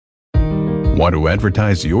Want to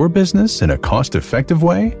advertise your business in a cost-effective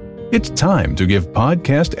way? It's time to give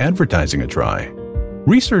podcast advertising a try.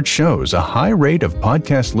 Research shows a high rate of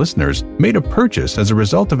podcast listeners made a purchase as a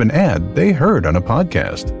result of an ad they heard on a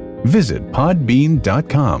podcast. Visit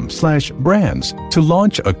podbean.com/brands to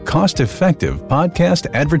launch a cost-effective podcast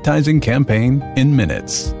advertising campaign in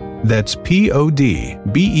minutes. That's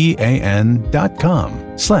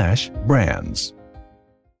podbean.com/brands.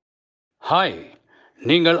 Hi.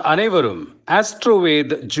 நீங்கள் அனைவரும்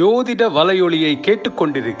ஆஸ்ட்ரோவேத் ஜோதிட வலையொலியை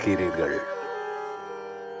கேட்டுக்கொண்டிருக்கிறீர்கள்.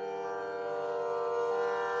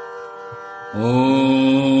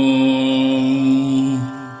 ஓம்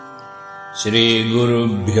ஸ்ரீ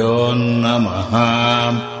குருப்யோ நமஹ.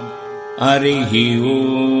 ஹரிஹி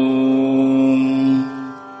ஓம்.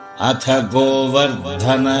 அத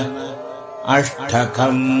கோவர்தன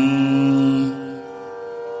அஷ்டகம்.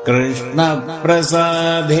 कृष्णप्रसादेन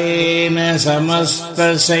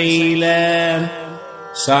समस्तशैल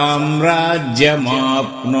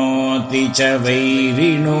साम्राज्यमाप्नोति च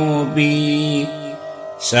वैरिणोऽपि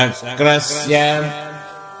शक्रस्य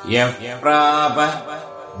यः प्राप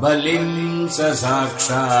बलिं स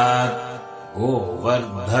साक्षात्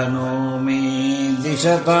गोवर्धनो मे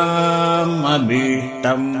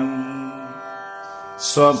दिशतामभीष्टम्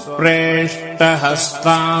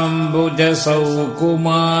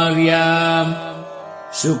स्वप्रेष्ठहस्ताम्बुजसौकुमार्याम्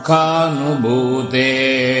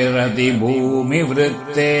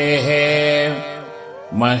सुखानुभूतेरतिभूमिवृत्तेः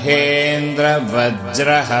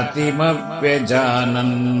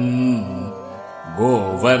महेन्द्रवज्रहतिमव्यजानन्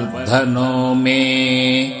गोवर्धनो मे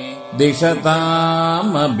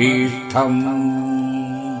दिशतामभीष्टम्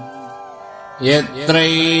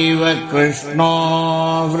यत्रैव कृष्णो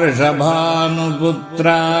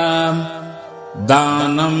वृषभानुपुत्रा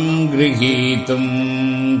दानं गृहीतुम्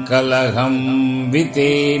कलहं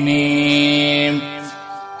वितेने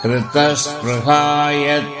हृतस्पृहा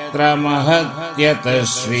यत्र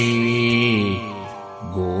महत्यतश्री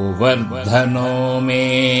गोवर्धनो मे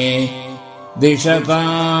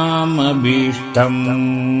दिशतामभीष्टम्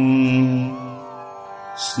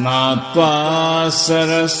स्नात्वा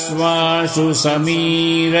सरस्वासु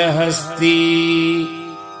समीरहस्ती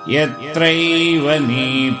यत्रैव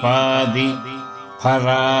नीपादि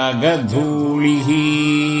फरागधूलिः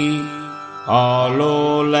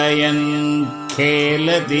आलोलयन्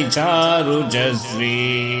खेलति चारुजश्री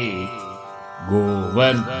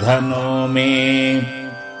गोवर्धनो मे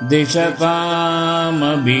दिशतामभीष्टम्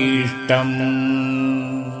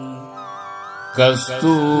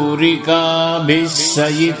कस्तूरिकाभिः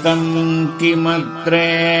सहितं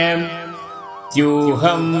किमत्रे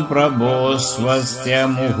त्यूहं प्रभो स्वस्य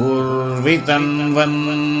मुहुर्वितन्वन्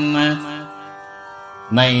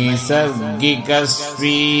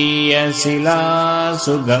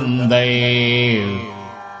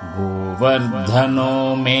नैसर्गिकस्वीयशिलासुगन्धैर्गोवर्धनो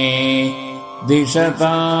मे दिशतामभीष्टम्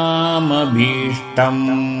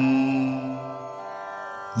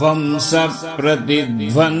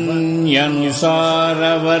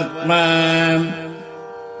वंशप्रतिध्वन्यनुसारवर्त्म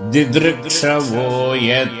दिदृक्षवो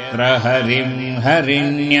यत्र हरिं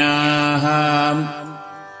हरिण्याः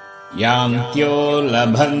यान्त्यो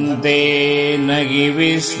लभन्ते न हि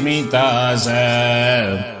विस्मितास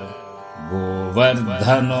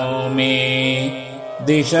गोवर्धनो मे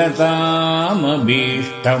दिशतामभीष्टम्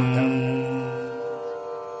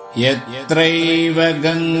यत्रैव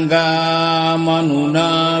गङ्गामनुना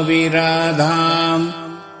विराधाम्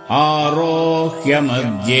आरोह्य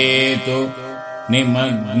मध्ये तु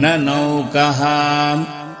निमग्ननौकः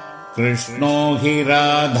कृष्णो हि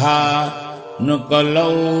राधा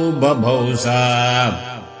नुकलौ बभौ सा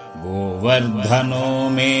गोवर्धनो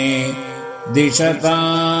मे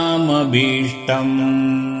दिशतामभीष्टम्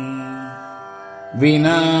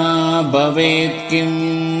विना भवेत् किं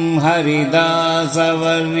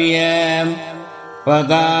हरिदासवर्य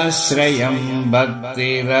पदाश्रयं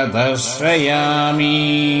भक्तिरधश्रयामि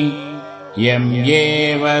यं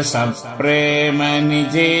येव सप्रेम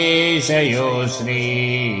निजेशयो श्री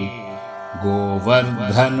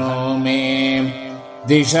गोवर्धनो मे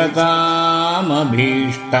दिशतामभीष्टम्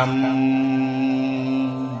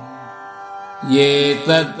ये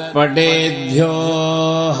तत्पठेद्यो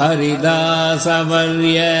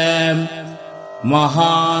हरिदासवर्य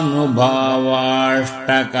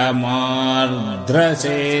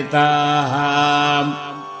महानुभावाष्टकमार्द्रचेताः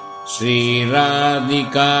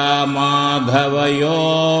श्रीराधिका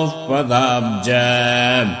माधवयोः पदाब्ज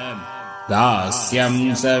दास्यं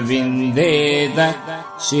स विन्देत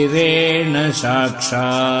शिरेण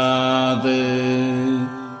साक्षात्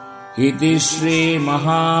इति श्रीमहामहोपाध्याय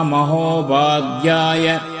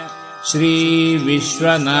श्री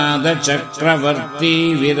विश्वनाथ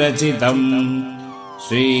चक्रवर्ती विरचितम्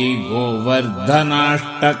श्री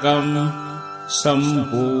गोवर्धनाष्टकम्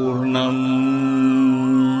सम्पूर्णम्.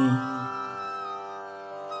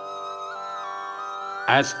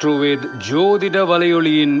 ஆஸ்ட்ரோவேத் ஜோதிட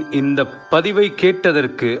வலையொலியின் இந்த பதிவை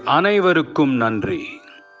கேட்டதற்கு அனைவருக்கும் நன்றி.